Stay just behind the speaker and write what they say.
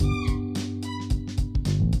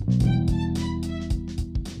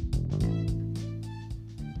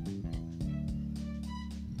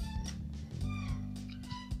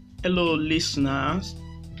Hello, listeners.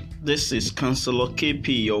 This is Counselor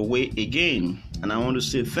KP, your way again, and I want to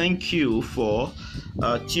say thank you for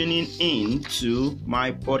tuning in to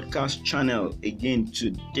my podcast channel again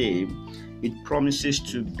today. It promises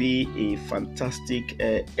to be a fantastic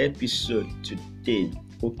episode today.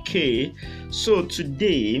 Okay, so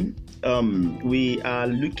today we are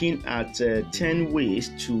looking at 10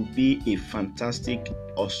 ways to be a fantastic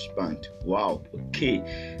husband. Wow.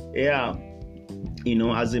 Okay, yeah.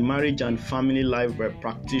 As a marriage and family life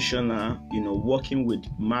practitioner, working with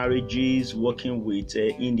marriages, working with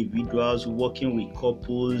individuals, working with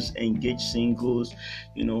couples, engaged singles,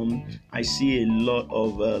 I see a lot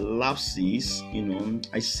of lapses.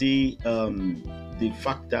 I see the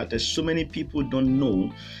fact that so many people don't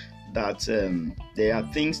know that there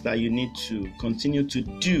are things that you need to continue to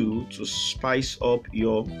do to spice up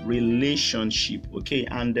your relationship. Okay,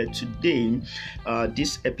 and today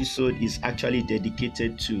this episode is actually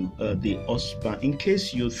dedicated to the husband. In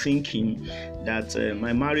case you're thinking that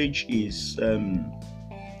my marriage is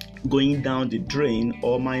going down the drain,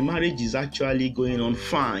 or my marriage is actually going on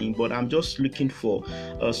fine, but I'm just looking for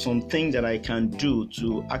something that I can do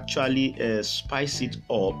to actually spice it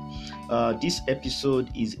up. This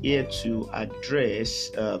episode is here to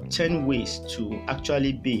address 10 ways to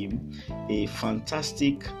actually be a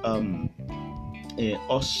fantastic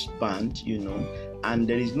husband, and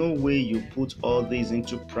there is no way you put all these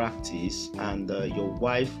into practice and your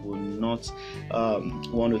wife will not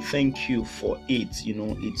want to thank you for it.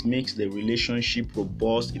 It makes the relationship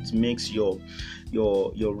robust. It makes your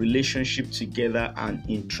relationship together an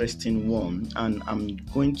interesting one, and I'm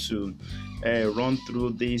going to run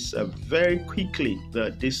through this very quickly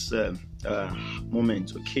this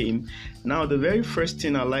moment. Okay, now the very first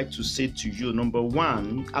thing I like to say to you, number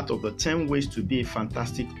one out of the 10 ways to be a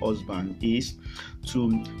fantastic husband, is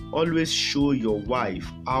to always show your wife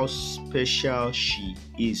how special she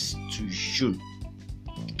is to you.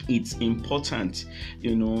 It's important,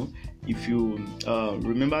 if you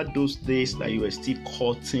remember those days that you were still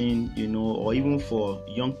courting, or even for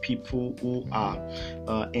young people who are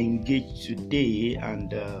engaged today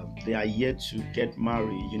and they are yet to get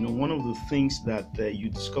married. One of the things that you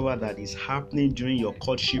discover that is happening during your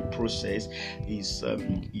courtship process is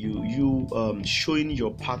you showing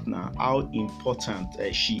your partner how important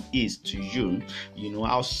she is to you,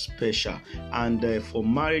 how special. And for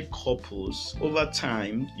married couples, over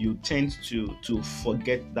time you tend to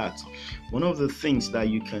forget that. One of the things that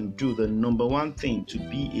you can do, the number one thing to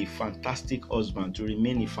be a fantastic husband, to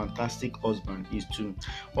remain a fantastic husband, is to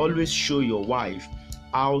always show your wife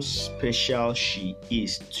how special she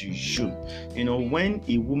is to you. When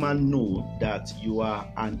a woman knows that you are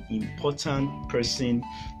an important person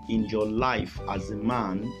in your life as a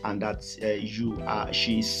man, and that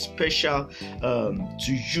she is special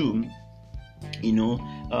to you,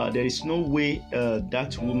 there is no way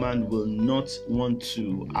that woman will not want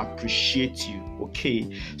to appreciate you.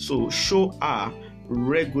 Okay, so show her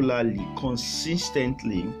regularly,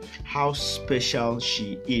 consistently, how special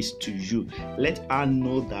she is to you. Let her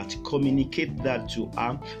know that. Communicate that to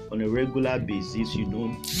her on a regular basis.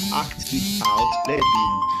 Act it out. Let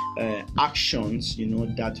it be actions,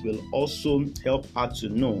 that will also help her to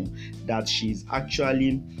know that she's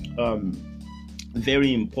actually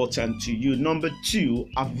very important to you. Number two,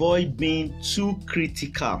 avoid being too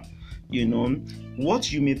critical.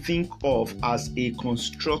 What you may think of as a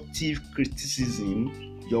constructive criticism,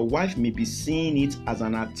 your wife may be seeing it as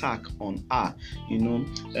an attack on her.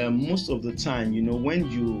 Most of the time,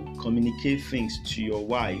 when you communicate things to your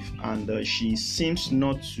wife and she seems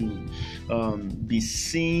not to be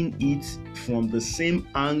seeing it from the same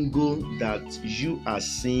angle that you are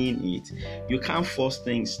seeing it, you can't force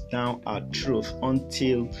things down her throat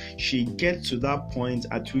until she gets to that point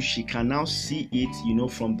at which she can now see it,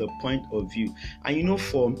 from the point of view. And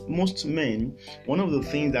for most men, one of the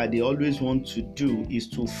things that they always want to do is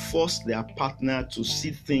to force their partner to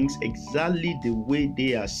see things exactly the way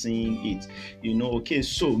they are seeing it. Okay,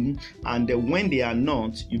 so, and when they are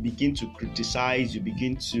not, you begin to criticize, you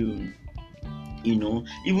begin to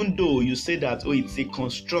even though you say that, it's a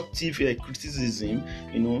constructive criticism,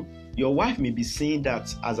 your wife may be seeing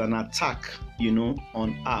that as an attack,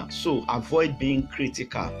 on her. So avoid being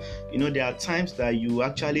critical. There are times that you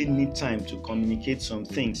actually need time to communicate some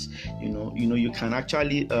things. You can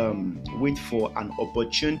actually wait for an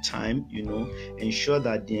opportune time, ensure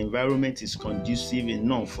that the environment is conducive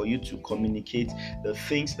enough for you to communicate the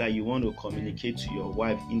things that you want to communicate to your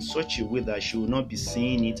wife in such a way that she will not be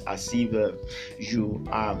seeing it as if you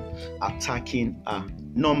are attacking her.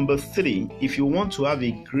 Number 3, if you want to have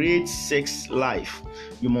a great sex life,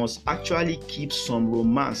 you must actually keep some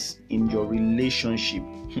romance in your relationship.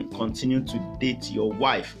 Continue to date your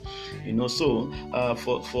wife. So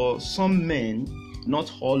for some men,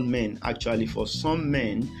 not all men actually, for some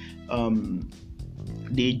men,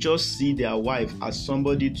 they just see their wife as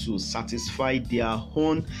somebody to satisfy their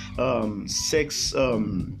own sex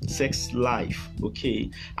life. Okay,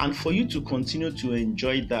 and for you to continue to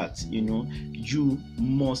enjoy that, you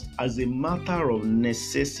must, as a matter of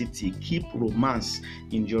necessity, keep romance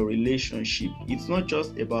in your relationship. It's not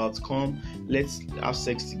just about come, let's have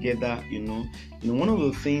sex together. One of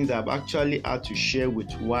the things I've actually had to share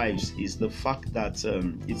with wives is the fact that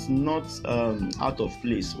it's not out of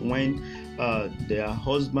place when their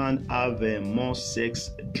husband have more sex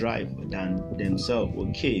drive than themselves.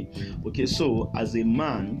 Okay. So as a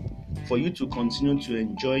man, for you to continue to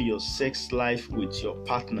enjoy your sex life with your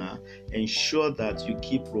partner, ensure that you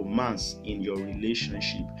keep romance in your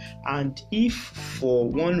relationship. And if for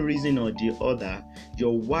one reason or the other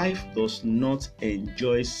your wife does not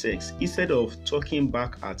enjoy sex, instead of talking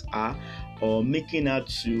back at her or making her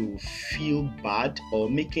to feel bad or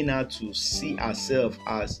making her to see herself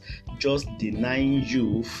as just denying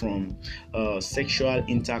you from sexual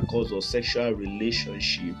intercourse or sexual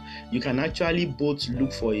relationship, you can actually both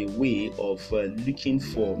look for a way of looking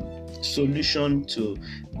for solution to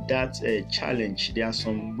that challenge. There are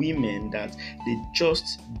some women that they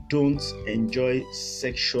just don't enjoy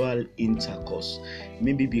sexual intercourse,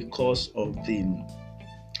 maybe because of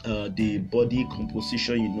the body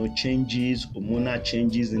composition, changes, hormonal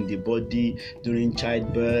changes in the body during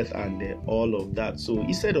childbirth and all of that. So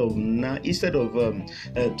instead of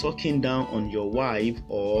talking down on your wife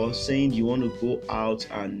or saying you want to go out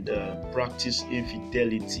and practice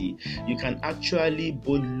infidelity, you can actually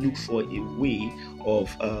both look for a way of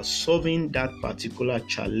solving that particular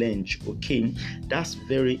challenge. Okay, that's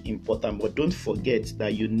very important. But don't forget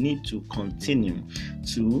that you need to continue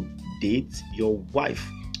to date your wife.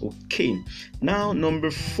 Okay, now number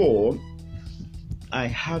 4, I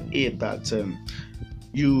have here that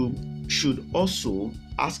you should also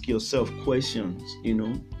ask yourself questions.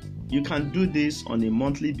 You can do this on a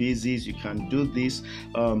monthly basis. You can do this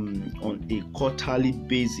on a quarterly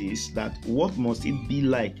basis. That what must it be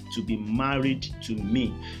like to be married to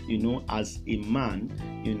me? As a man,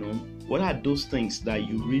 what are those things that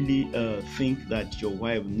you really think that your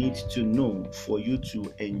wife needs to know for you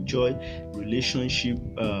to enjoy relationship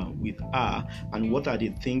with her? And what are the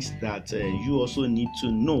things that you also need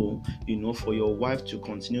to know, for your wife to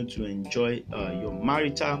continue to enjoy your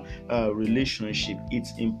marital relationship?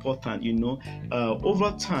 It's important,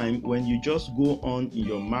 over time, when you just go on in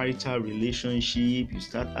your marital relationship, you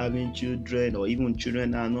start having children, or even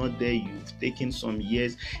children are not there, you've taken some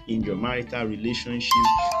years in your marital relationship,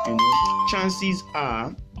 chances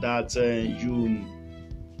are that you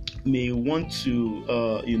may want to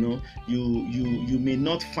you may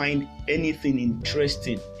not find anything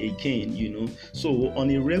interesting again. So on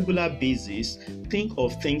a regular basis, think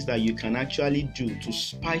of things that you can actually do to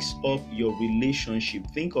spice up your relationship.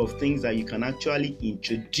 Think of things that you can actually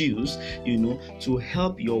introduce, to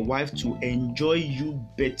help your wife to enjoy you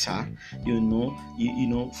better.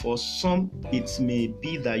 For some, it may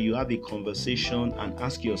be that you have a conversation and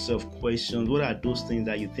ask yourself questions. What are those things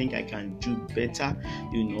that you think I can do better?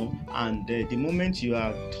 And the moment you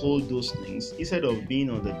are told those things, instead of being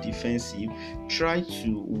on the defensive, try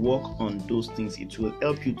to work on those things. It will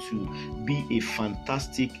help you to be a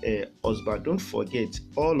fantastic husband. Don't forget,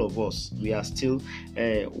 all of us, we are still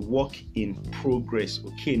work in progress.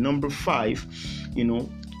 Okay, number 5,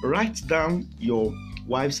 write down your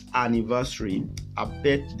wife's anniversary, a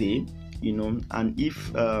birthday, and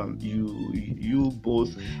if you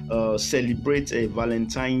both celebrate a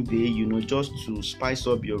Valentine's Day, just to spice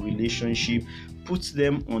up your relationship, put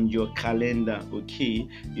them on your calendar. Okay,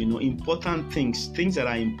 important things that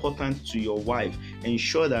are important to your wife,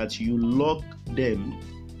 ensure that you log them,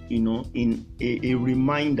 in a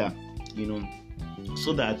reminder,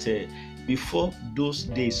 so that before those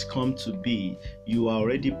days come to be, you are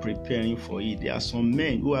already preparing for it. There are some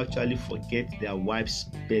men who actually forget their wife's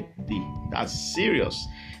birthday. That's serious.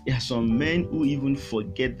 There are some men who even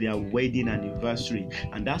forget their wedding anniversary,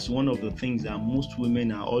 and that's one of the things that most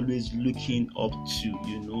women are always looking up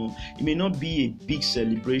to. It may not be a big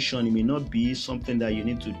celebration, it may not be something that you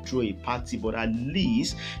need to throw a party, but at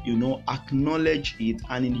least acknowledge it,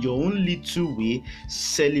 and in your own little way,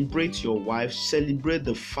 celebrate your wife. Celebrate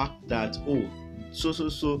the fact that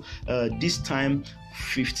this time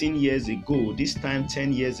 15 years ago, this time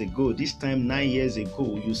 10 years ago, this time 9 years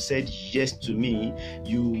ago, you said yes to me.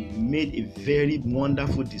 You made a very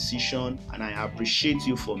wonderful decision, and I appreciate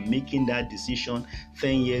you for making that decision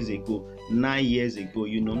 10 years ago, 9 years ago.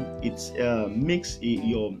 It makes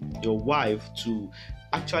your wife to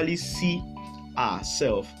actually see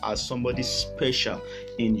herself as somebody special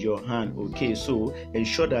in your hand. Okay, so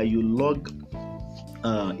ensure that you log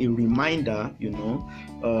a reminder,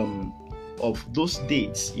 of those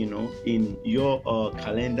dates, in your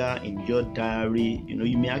calendar, in your diary.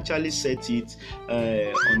 You may actually set it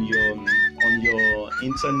on your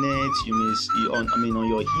internet. You may see on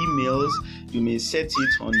your emails. You may set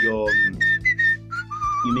it on your email.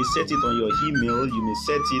 You may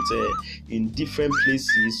set it in different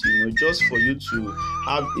places, just for you to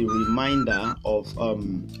have a reminder of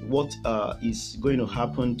what is going to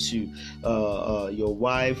happen to your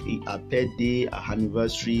wife, a birthday, a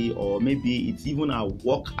anniversary, or maybe it's even a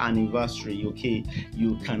work anniversary. Okay,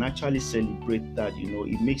 you can actually celebrate that.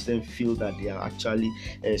 It makes them feel that they are actually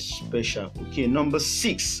special. Okay, number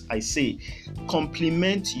 6, I say,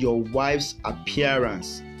 compliment your wife's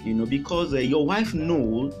appearance. Because your wife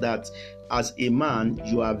knows that as a man,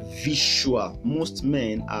 you are visual. Most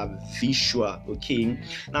men are visual. Okay.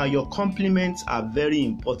 Now, your compliments are very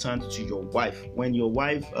important to your wife. When your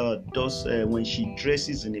wife when she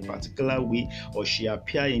dresses in a particular way, or she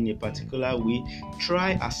appears in a particular way,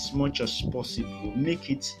 try as much as possible. Make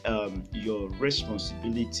it your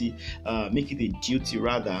responsibility. Make it a duty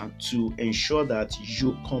rather, to ensure that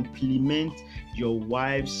you compliment your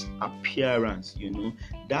wife's appearance.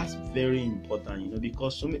 That's very important.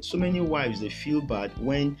 Because so many wives, they feel bad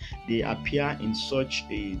when they appear in such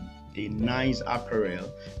a nice apparel,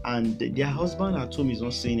 and their husband at home is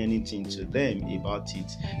not saying anything to them about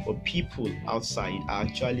it, but people outside are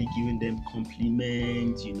actually giving them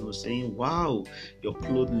compliments, saying, wow, your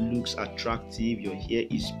clothes looks attractive, your hair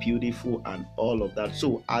is beautiful, and all of that.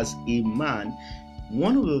 So as a man,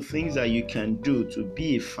 one of the things that you can do to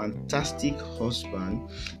be a fantastic husband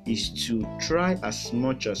is to try as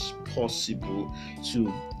much as possible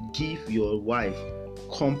to give your wife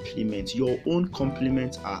compliments. Your own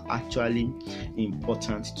compliments are actually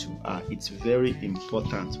important to her. It's very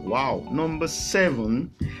important. Wow. Number 7,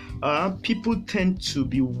 people tend to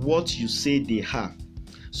be what you say they are.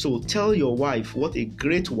 So tell your wife what a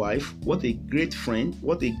great wife, what a great friend,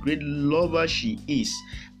 what a great lover she is,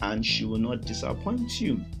 and she will not disappoint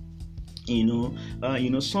you.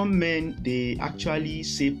 Some men, they actually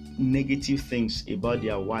say negative things about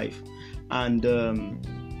their wife, and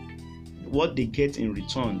what they get in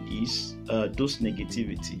return is those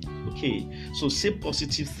negativity. Okay, so say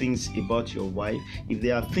positive things about your wife. If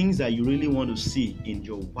there are things that you really want to see in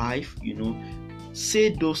your wife, say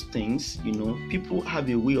those things. People have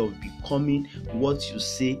a way of becoming what you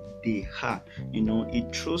say they are.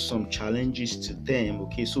 It throws some challenges to them.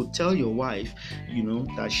 Okay, so tell your wife,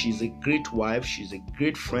 that she's a great wife, she's a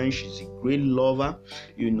great friend, she's a great lover.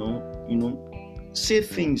 Say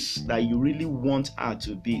things that you really want her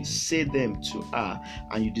to be. Say them to her,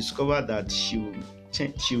 and you discover that she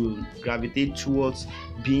will gravitate towards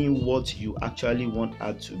being what you actually want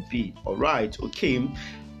her to be. All right. Okay.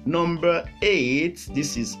 Number 8,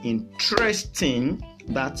 this is interesting,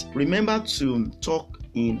 that remember to talk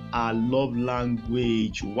in our love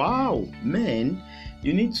language. Wow, men,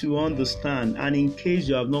 you need to understand, and in case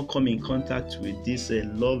you have not come in contact with this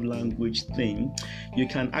love language thing, you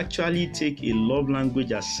can actually take a love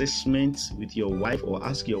language assessment with your wife, or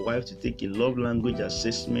ask your wife to take a love language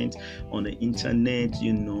assessment on the internet,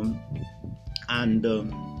 and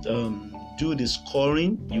do the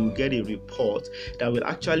scoring. You will get a report that will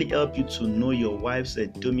actually help you to know your wife's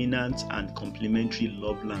dominant and complementary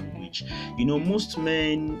love language. Most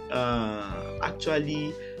men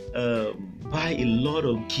actually buy a lot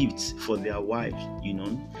of gifts for their wives,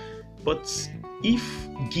 but if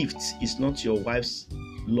gifts is not your wife's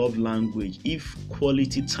love language, if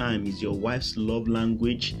quality time is your wife's love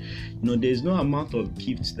language, there's no amount of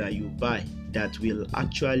gifts that you buy that will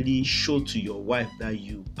actually show to your wife that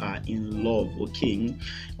you are in love, okay,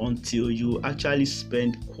 until you actually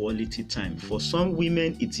spend quality time. For some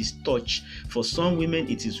women, it is touch. For some women,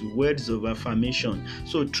 it is words of affirmation.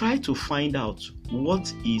 So try to find out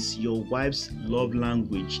what is your wife's love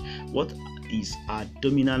language, what is our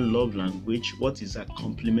dominant love language, what is our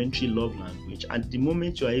complementary love language. And the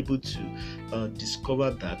moment you are able to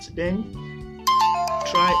discover that, then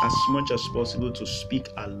try as much as possible to speak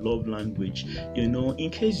a love language. In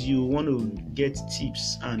case you want to get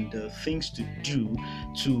tips and things to do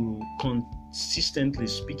to consistently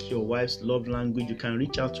speak your wife's love language, you can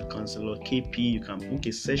reach out to Counselor KP. You can book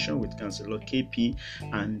a session with Counselor KP,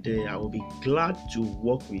 and I will be glad to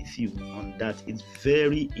work with you on that. It's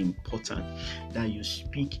very important that you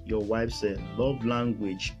speak your wife's love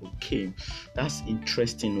language. Okay, that's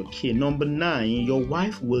interesting. Okay, number 9, your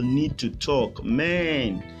wife will need to talk.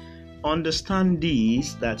 Man, understand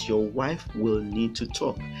this, that your wife will need to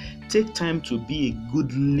talk. Take time to be a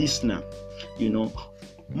good listener.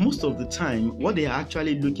 Most of the time, what they are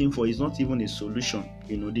actually looking for is not even a solution.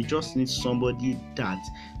 They just need somebody that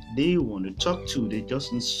they want to talk to. They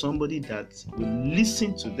just need somebody that will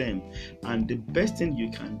listen to them. And the best thing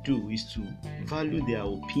you can do is to value their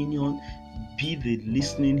opinion, be the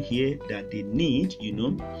listening ear that they need,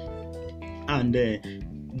 and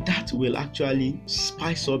that will actually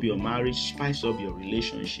spice up your marriage, spice up your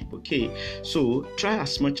relationship. Okay, so try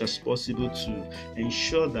as much as possible to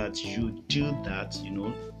ensure that you do that.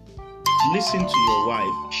 Listen to your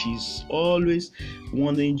wife. She's always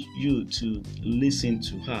wanting you to listen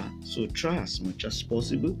to her, so try as much as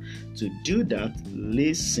possible to do that.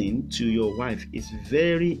 Listen to your wife. It's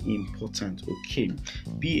very important. Okay,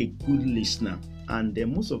 be a good listener, and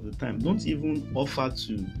most of the time, don't even offer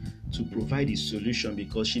to provide a solution,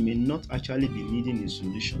 because she may not actually be needing a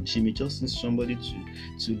solution. She may just need somebody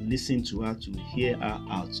to listen to her, to hear her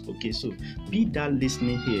out. Okay, so be that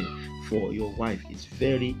listening here for your wife. It's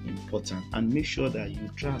very important, and make sure that you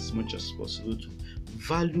try as much as possible to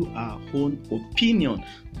value her own opinion.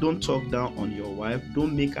 Don't talk down on your wife.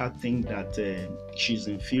 Don't make her think that she's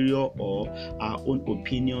inferior or her own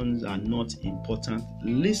opinions are not important.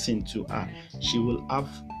 Listen to her. She will have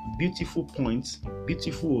beautiful points,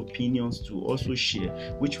 beautiful opinions to also share,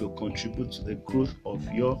 which will contribute to the growth of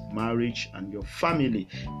your marriage and your family.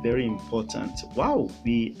 Very important. Wow,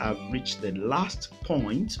 we have reached the last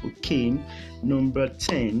point. Okay, number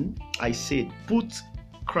 10, I said put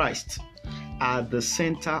Christ at the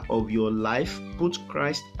center of your life. Put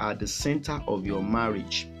Christ at the center of your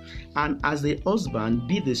marriage. And as a husband,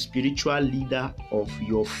 be the spiritual leader of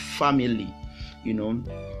your family.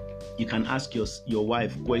 You can ask your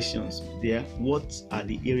wife questions there. What are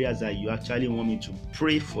the areas that you actually want me to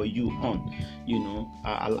pray for you on?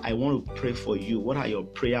 I want to pray for you. What are your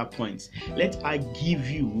prayer points? Let her give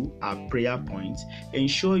you a prayer point.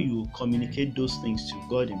 Ensure you communicate those things to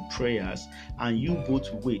God in prayers, and you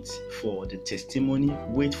both wait for the testimony.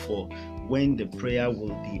 Wait for when the prayer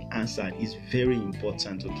will be answered. Is very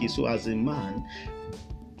important. Okay, so as a man,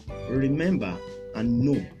 remember and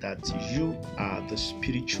know that you are the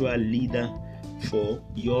spiritual leader for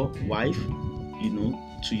your wife,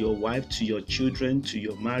 to your wife, to your children, to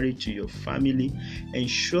your marriage, to your family.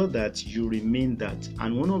 Ensure that you remain that.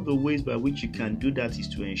 And one of the ways by which you can do that is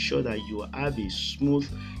to ensure that you have a smooth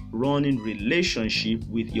running relationship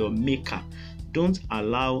with your maker. Don't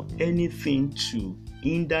allow anything to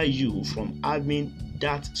hinder you from having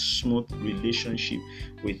that smooth relationship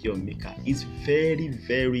with your maker. It's very,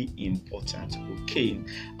 very important. Okay,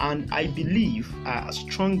 and I believe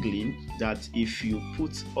strongly that if you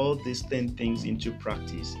put all these 10 things into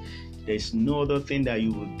practice, there's no other thing that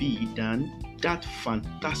you will be than that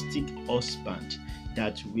fantastic husband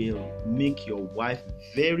that will make your wife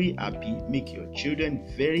very happy, make your children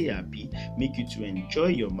very happy, make you to enjoy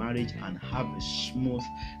your marriage and have a smooth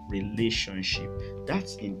relationship.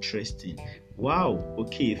 That's interesting. Wow.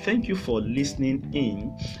 Okay, thank you for listening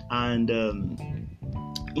in. And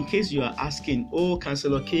in case you are asking,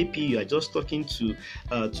 Counselor KP, you are just talking to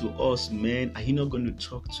us men, are you not going to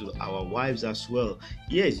talk to our wives as well?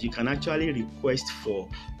 Yes, you can actually request for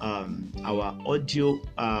our audio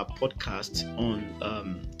podcast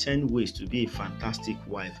on 10 ways to be a fantastic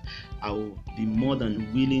wife. I will be more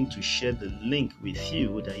than willing to share the link with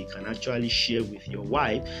you that you can actually share with your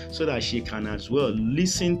wife, so that she can as well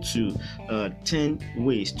listen to 10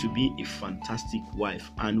 ways to be a fantastic wife.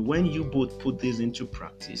 And when you both put this into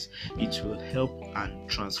practice, it will help and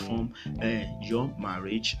transform your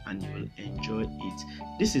marriage, and you will enjoy it.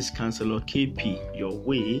 This is Counselor KP, your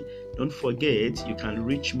way. Don't forget, you can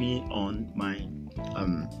reach me on my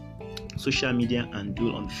social media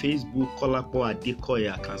handle on Facebook, Kolapo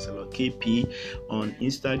Adekoya Counselor KP, on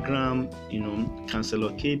Instagram,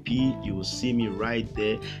 Counselor KP. You will see me right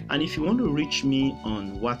there. And if you want to reach me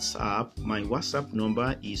on WhatsApp, my WhatsApp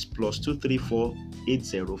number is +234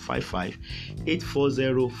 8055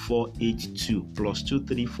 840482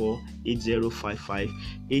 +234 8055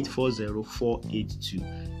 840482.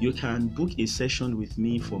 You can book a session with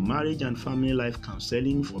me for marriage and family life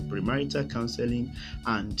counseling, for premarital counseling,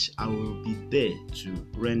 and I will be there to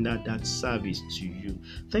render that service to you.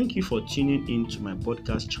 Thank you for tuning in to my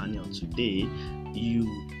podcast channel today. You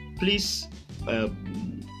Please,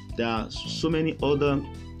 there are so many other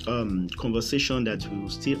conversation that we will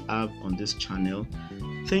still have on this channel.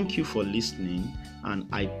 Thank you for listening, and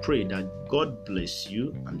I pray that God bless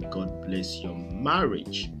you and God bless your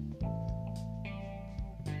marriage.